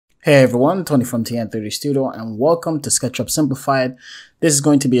Hey everyone, Tony from TN30 Studio and welcome to Sketchup Simplified. This is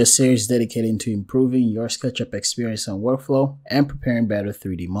going to be a series dedicated to improving your Sketchup experience and workflow and preparing better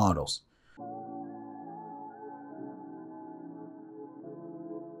 3D models.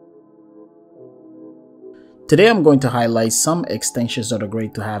 Today I'm going to highlight some extensions that are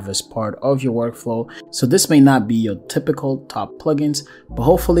great to have as part of your workflow. So this may not be your typical top plugins, but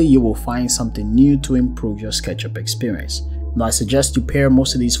hopefully you will find something new to improve your Sketchup experience. Now I suggest you pair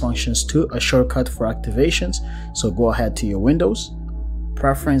most of these functions to a shortcut for activations. So go ahead to your Windows,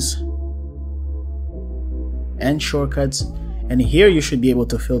 Preference, and Shortcuts. And here you should be able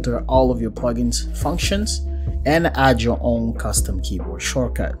to filter all of your plugins functions and add your own custom keyboard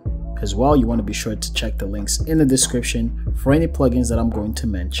shortcut. As well, you want to be sure to check the links in the description for any plugins that I'm going to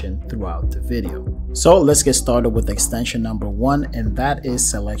mention throughout the video. So let's get started with extension number 1, and that is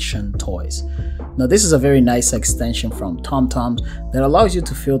Selection Toys. Now this is a very nice extension from ThomThom that allows you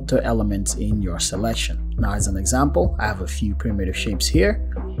to filter elements in your selection. Now as an example, I have a few primitive shapes here.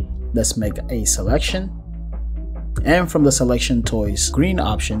 Let's make a selection. And from the Selection Toys screen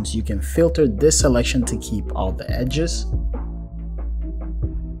options, you can filter this selection to keep all the edges,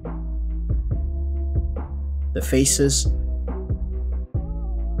 the faces,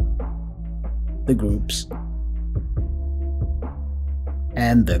 the groups,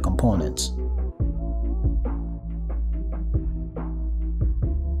 and the components.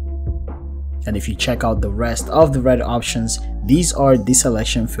 And if you check out the rest of the red options, these are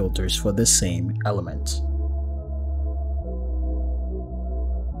deselection filters for the same elements.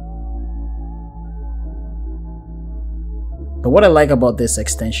 But what I like about this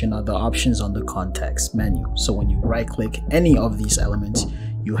extension are the options on the context menu. So when you right click any of these elements,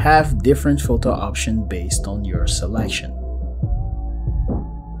 you have different filter options based on your selection.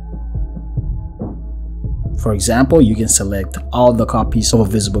 For example, you can select all the copies of a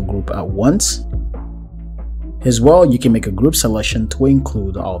visible group at once. As well, you can make a group selection to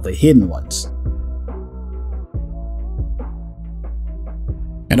include all the hidden ones.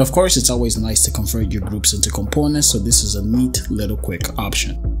 And of course, it's always nice to convert your groups into components, so this is a neat little quick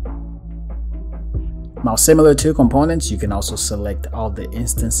option. Now, similar to components, you can also select all the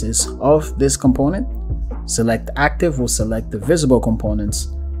instances of this component. Select Active will select the visible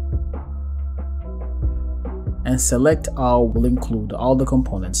components, and Select All will include all the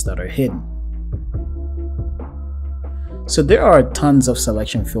components that are hidden. So there are tons of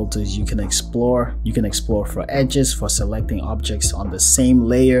selection filters you can explore. You can explore for edges, for selecting objects on the same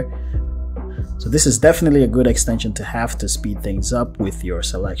layer. So this is definitely a good extension to have to speed things up with your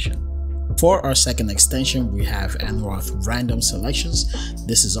selection. For our second extension, we have Eneroth Random Selections.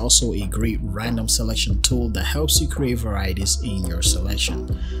 This is also a great random selection tool that helps you create varieties in your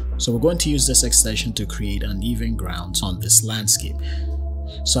selection. So we're going to use this extension to create uneven grounds on this landscape.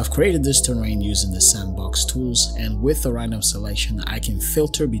 So I've created this terrain using the sandbox tools, and with the random selection, I can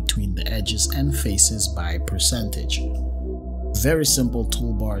filter between the edges and faces by percentage. Very simple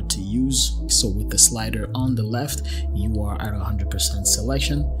toolbar to use. So with the slider on the left, you are at 100%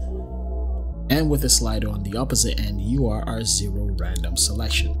 selection. And with the slider on the opposite end, you are at 0 random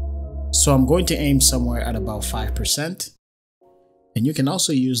selection. So I'm going to aim somewhere at about 5%. And you can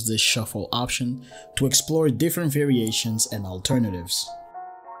also use this shuffle option to explore different variations and alternatives.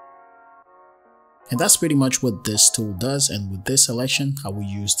 And that's pretty much what this tool does, and with this selection, I will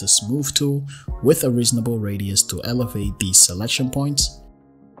use the smooth tool with a reasonable radius to elevate these selection points.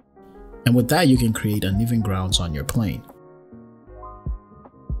 And with that, you can create uneven grounds on your plane.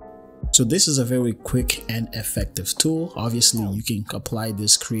 So this is a very quick and effective tool. Obviously, you can apply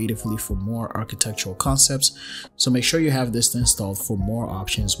this creatively for more architectural concepts, so make sure you have this installed for more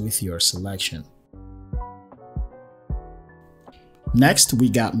options with your selection. Next, we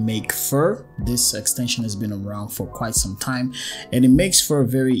got Make Fur. This extension has been around for quite some time, and it makes for a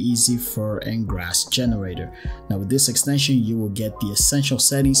very easy fur and grass generator. Now with this extension, you will get the essential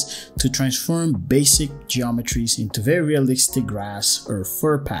settings to transform basic geometries into very realistic grass or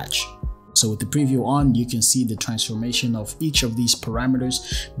fur patch. So with the preview on, you can see the transformation of each of these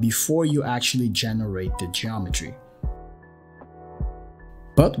parameters before you actually generate the geometry.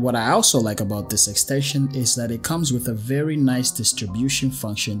 But what I also like about this extension is that it comes with a very nice distribution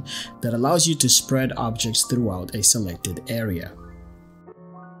function that allows you to spread objects throughout a selected area.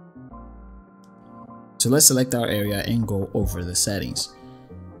 So let's select our area and go over the settings.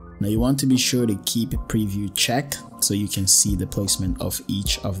 Now you want to be sure to keep preview checked so you can see the placement of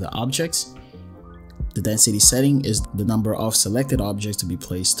each of the objects. The density setting is the number of selected objects to be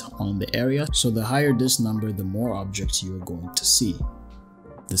placed on the area. So the higher this number, the more objects you are going to see.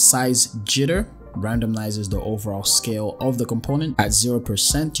 The size jitter randomizes the overall scale of the component. At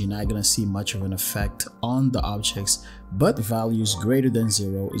 0%, you're not going to see much of an effect on the objects, but values greater than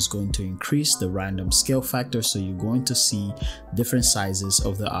 0 is going to increase the random scale factor, so you're going to see different sizes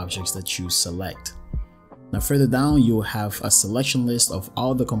of the objects that you select. Now further down, you'll have a selection list of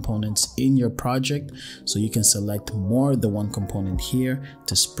all the components in your project, so you can select more than one component here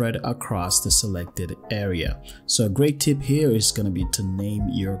to spread across the selected area. So a great tip here is going to be to name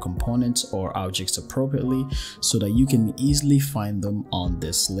your components or objects appropriately so that you can easily find them on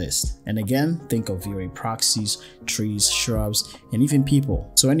this list. And again, think of viewing proxies, trees, shrubs, and even people.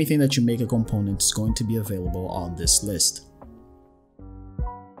 So anything that you make a component is going to be available on this list.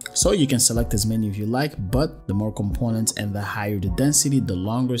 So you can select as many as you like, but the more components and the higher the density, the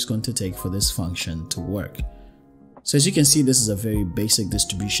longer it's going to take for this function to work. So as you can see, this is a very basic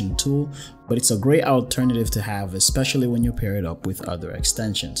distribution tool, but it's a great alternative to have, especially when you pair it up with other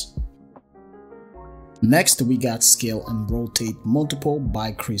extensions. Next, we got Scale and Rotate Multiple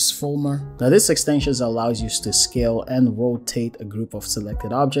by Fullmer. Now this extension allows you to scale and rotate a group of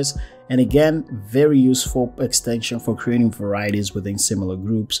selected objects, and again, very useful extension for creating varieties within similar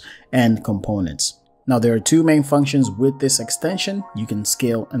groups and components. Now there are two main functions with this extension. You can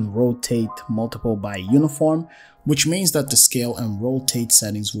scale and rotate multiple by uniform, which means that the scale and rotate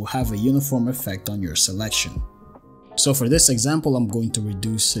settings will have a uniform effect on your selection. So for this example, I'm going to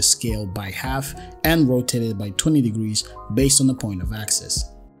reduce the scale by half and rotate it by 20 degrees based on the point of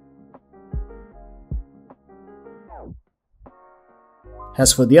access.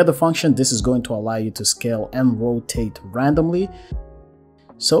 As for the other function, this is going to allow you to scale and rotate randomly.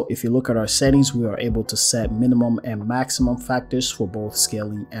 So if you look at our settings, we are able to set minimum and maximum factors for both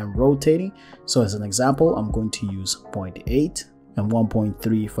scaling and rotating. So as an example, I'm going to use 0.8 and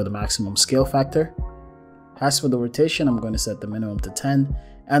 1.3 for the maximum scale factor. As for the rotation, I'm going to set the minimum to 10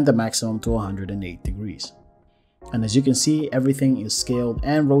 and the maximum to 108 degrees. And as you can see, everything is scaled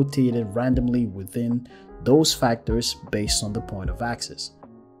and rotated randomly within those factors based on the point of access.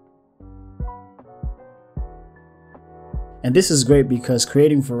 And this is great because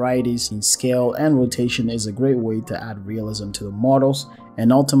creating varieties in scale and rotation is a great way to add realism to the models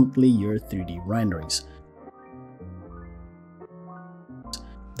and ultimately your 3D renderings.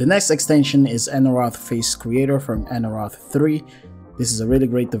 The next extension is Eneroth Face Creator from Eneroth 3. This is a really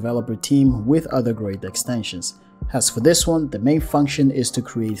great developer team with other great extensions. As for this one, the main function is to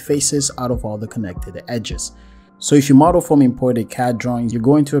create faces out of all the connected edges. So if you model from imported CAD drawings, you're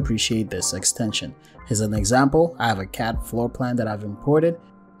going to appreciate this extension. As an example, I have a CAD floor plan that I've imported,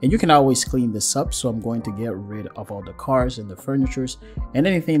 and you can always clean this up, so I'm going to get rid of all the cars and the furnitures and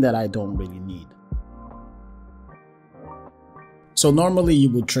anything that I don't really need. So normally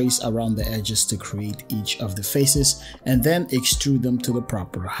you would trace around the edges to create each of the faces and then extrude them to the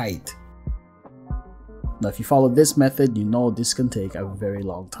proper height. Now if you follow this method, you know this can take a very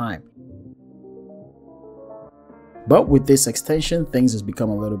long time. But with this extension, things has become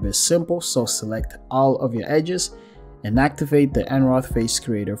a little bit simple, so select all of your edges and activate the Eneroth Face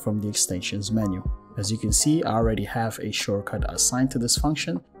Creator from the extensions menu. As you can see, I already have a shortcut assigned to this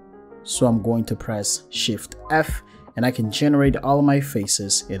function, so I'm going to press Shift F and I can generate all of my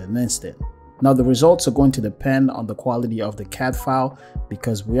faces in an instant. Now the results are going to depend on the quality of the CAD file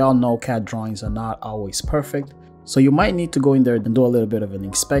because we all know CAD drawings are not always perfect. So you might need to go in there and do a little bit of an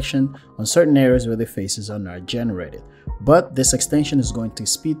inspection on certain areas where the faces are not generated. But this extension is going to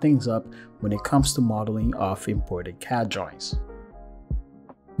speed things up when it comes to modeling of imported CAD drawings.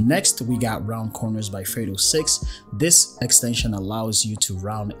 Next, we got Round Corners by Fatal6. This extension allows you to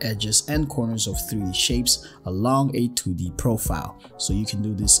round edges and corners of 3D shapes along a 2D profile. So you can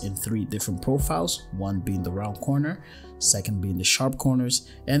do this in 3 different profiles, one being the round corner, second being the sharp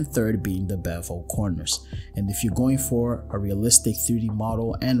corners, and third being the bevel corners. And if you're going for a realistic 3D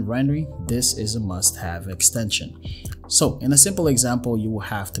model and rendering, this is a must-have extension. So in a simple example, you will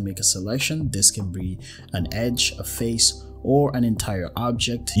have to make a selection. This can be an edge, a face, or an entire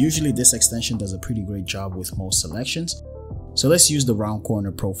object. Usually this extension does a pretty great job with most selections. So let's use the round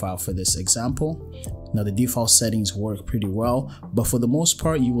corner profile for this example. Now the default settings work pretty well, but for the most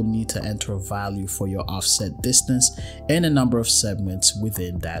part you will need to enter a value for your offset distance and a number of segments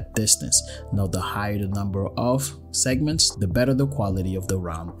within that distance. Now the higher the number of segments, the better the quality of the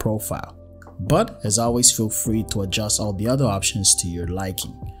round profile. But as always, feel free to adjust all the other options to your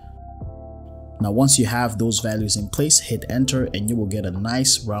liking. Now once you have those values in place, hit enter and you will get a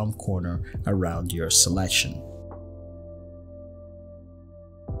nice round corner around your selection.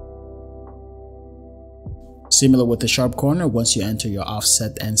 Similar with the sharp corner, once you enter your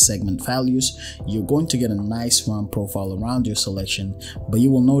offset and segment values, you're going to get a nice round profile around your selection, but you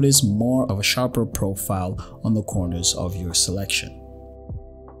will notice more of a sharper profile on the corners of your selection.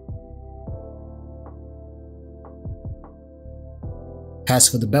 As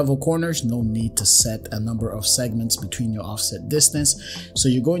for the bevel corners, no need to set a number of segments between your offset distance, so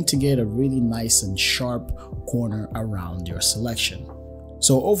you're going to get a really nice and sharp corner around your selection.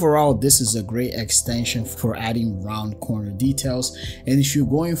 So overall, this is a great extension for adding round corner details, and if you're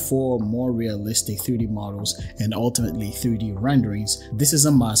going for more realistic 3D models and ultimately 3D renderings, this is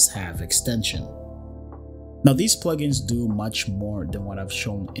a must-have extension. Now these plugins do much more than what I've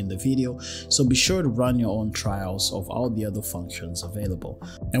shown in the video, so be sure to run your own trials of all the other functions available.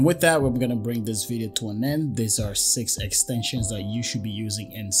 And with that, we're going to bring this video to an end. These are 6 extensions that you should be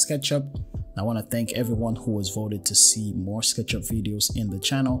using in SketchUp. I want to thank everyone who was voted to see more SketchUp videos in the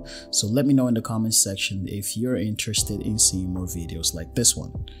channel, so let me know in the comments section if you're interested in seeing more videos like this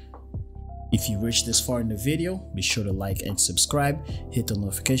one. If you reached this far in the video, be sure to like and subscribe, hit the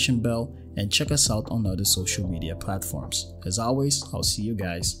notification bell, and check us out on other social media platforms. As always, I'll see you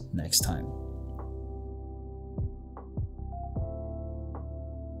guys next time.